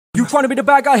You trying to be the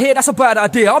bad guy here? That's a bad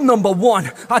idea. I'm number one.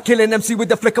 I kill an MC with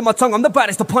the flick of my tongue. I'm the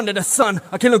baddest up under the sun.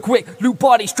 I kill him quick, loot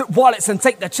bodies, strip wallets, and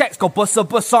take the checks. Go bust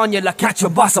on you like catch you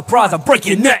by surprise. I break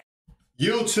your neck.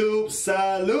 YouTube,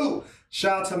 salute.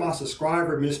 Shout out to my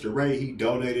subscriber, Mr. Ray. He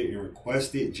donated and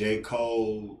requested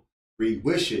J.Cole 3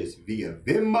 Wishes via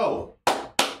Venmo.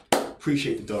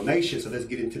 Appreciate the donation. So let's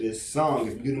get into this song.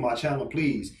 If you're new to my channel,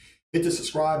 please hit the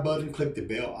subscribe button, click the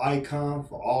bell icon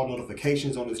for all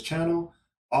notifications on this channel.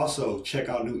 Also, check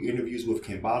out new interviews with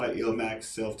Kimbada, Ilmax,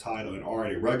 Self-Titled, and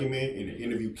Already Rugged Man in the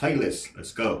interview playlist.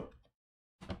 Let's go.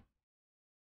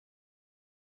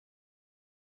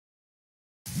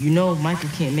 You know Michael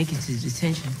can't make it to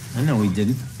detention. I know he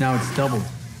didn't. Now it's doubled.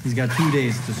 He's got 2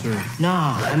 days to serve.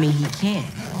 Nah, I mean, he can't.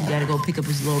 He gotta go pick up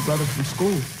his little brother from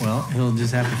school. Well, he'll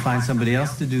just have to find somebody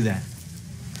else to do that.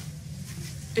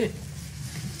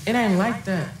 It ain't like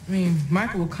that. I mean,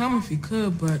 Michael would come if he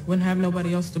could, but wouldn't have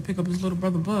nobody else to pick up his little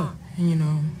brother Bud. And, you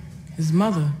know, his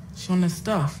mother, she on that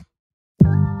stuff.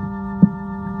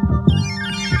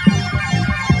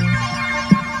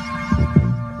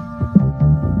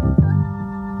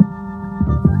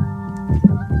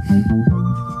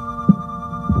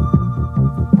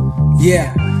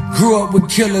 Yeah, grew up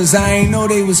with killers, I ain't know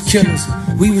they was killers.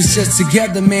 We was just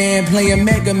together, man, playing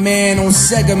Mega Man on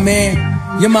Sega, man.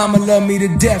 Your mama loved me to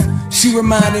death, she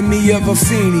reminded me of a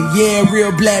fiendie. Yeah,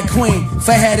 real black queen, if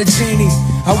I had a genie,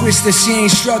 I wish that she ain't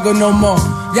struggle no more.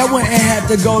 Y'all wouldn't have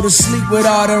to go to sleep with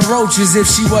all them roaches if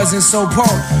she wasn't so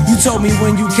poor. You told me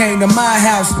when you came to my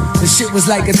house, the shit was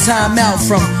like a timeout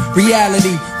from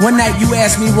reality. One night you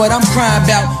asked me what I'm crying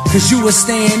about, cause you was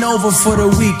staying over for the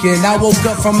weekend. I woke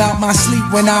up from out my sleep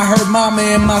when I heard mama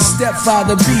and my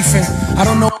stepfather beefing. I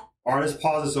don't know. Alright, let's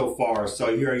pause it so far.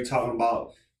 So you already talking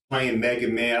about playing Mega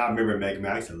Man. I remember Mega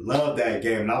Man. I used to love that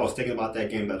game. And I was thinking about that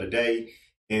game the other day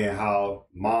and how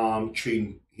mom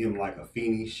treating him like a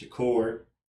fiendie. Shakur,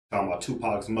 talking about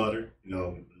Tupac's mother, you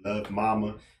know, loved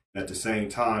mama. And at the same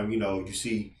time, you know, you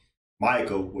see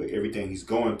Michael with everything he's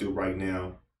going through right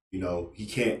now. You know, he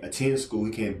can't attend school.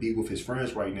 He can't be with his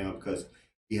friends right now because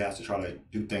he has to try to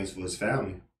do things for his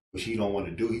family, which he don't want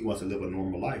to do. He wants to live a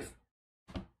normal life.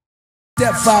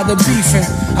 Stepfather beefing,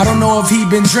 I don't know if he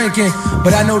been drinking,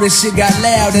 but I know this shit got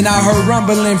loud and I heard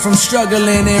rumbling from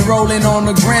struggling and rolling on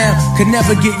the ground. Could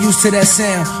never get used to that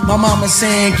sound. My mama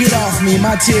saying, get off me,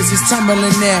 my tears is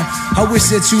tumbling now. I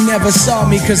wish that you never saw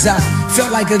me, cause I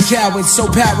felt like a coward, so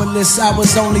powerless, I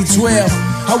was only 12.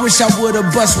 I wish I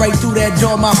would've bust right through that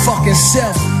door my fucking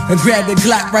self and grabbed the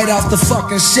Glock right off the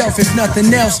fucking shelf. If nothing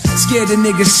else, scared the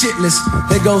nigga shitless.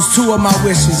 There goes 2 of my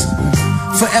wishes.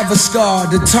 Forever scarred,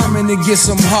 determined to get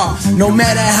some heart. No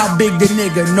matter how big the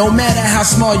nigga, no matter how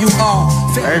small you are.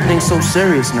 Everything's so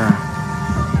serious now.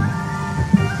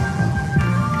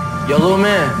 Yo, little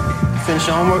man, you finish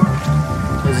your homework?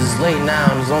 Cause it's late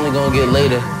now and it's only gonna get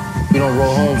later. We don't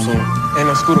roll home soon. Ain't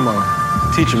no school tomorrow.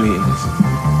 Teacher meetings.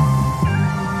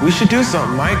 We should do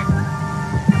something, Mike.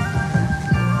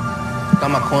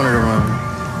 Got my corner to run.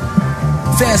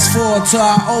 Fast forward to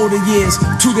our older years,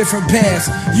 2 different paths.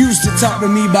 Used to talk to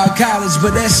me about college,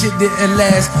 but that shit didn't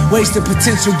last. Wasted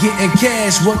potential getting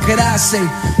cash, what could I say?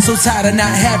 So tired of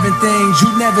not having things, you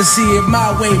never see it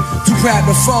my way. Too proud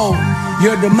to fold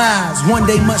your demise. One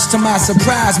day, much to my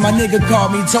surprise, my nigga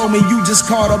called me, told me you just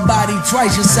caught a body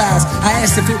twice your size. I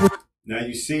asked if it was. Now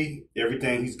you see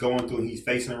everything he's going through and he's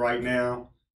facing right now.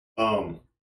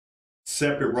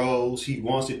 Separate roles. He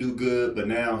wants to do good, but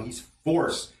now he's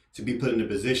forced to be put in a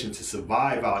position to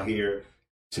survive out here,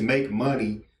 to make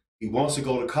money. He wants to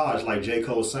go to college, like J.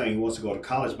 Cole saying, he wants to go to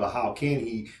college, but how can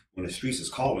he when the streets is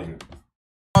calling him?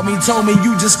 Told me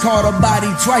you just caught a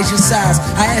body twice your size.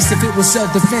 I asked if it was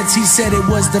self-defense, he said it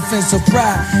was defensive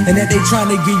pride, and that they trying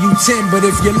to give you 10, but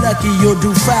if you're lucky you'll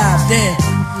do 5. Damn,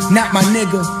 not my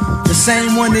nigga. The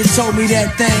same one that told me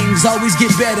that things always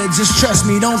get better, just trust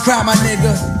me, don't cry my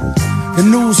nigga. The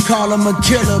news call him a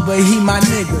killer, but he my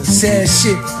nigga. Sad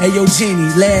shit, hey yo Genie,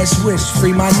 last wish,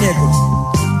 free my nigga.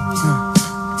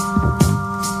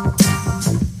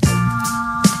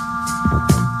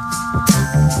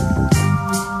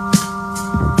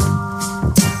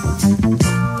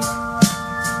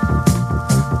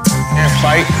 Can't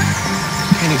fight.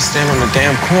 Can't even stand on the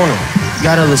damn corner. You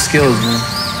got other skills, man.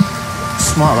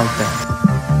 Smart like that.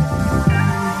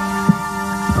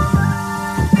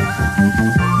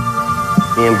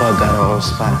 Me and Bud got our own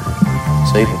spot,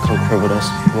 so you can come crib with us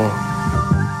if you want.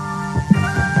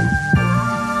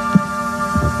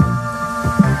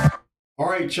 All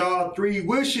right, y'all, 3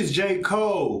 Wishes, J.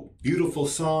 Cole. Beautiful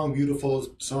song,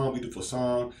 beautiful song, beautiful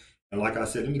song. And like I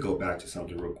said, let me go back to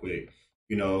something real quick.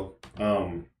 You know,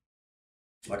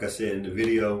 like I said in the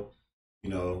video, you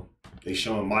know, they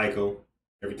showing Michael,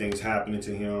 everything's happening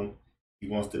to him. He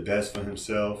wants the best for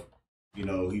himself. You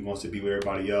know, he wants to be with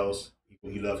everybody else.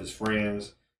 He loves his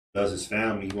friends, loves his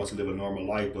family. He wants to live a normal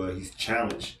life, but he's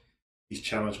challenged. He's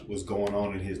challenged what's going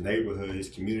on in his neighborhood, his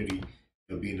community,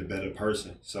 and being a better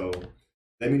person. So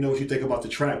let me know what you think about the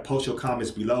track. Post your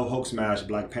comments below. Hulk smash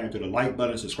Black Panther the like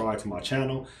button. Subscribe to my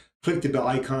channel. Click the bell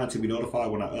icon to be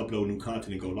notified when I upload new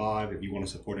content and go live. If you want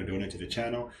to support and donate to the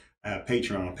channel, I have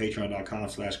Patreon,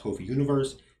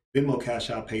 patreon.com/KofiUniverse, Venmo,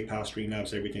 CashApp, PayPal,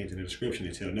 Streamlabs, everything's in the description.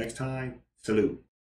 Until next time, salute.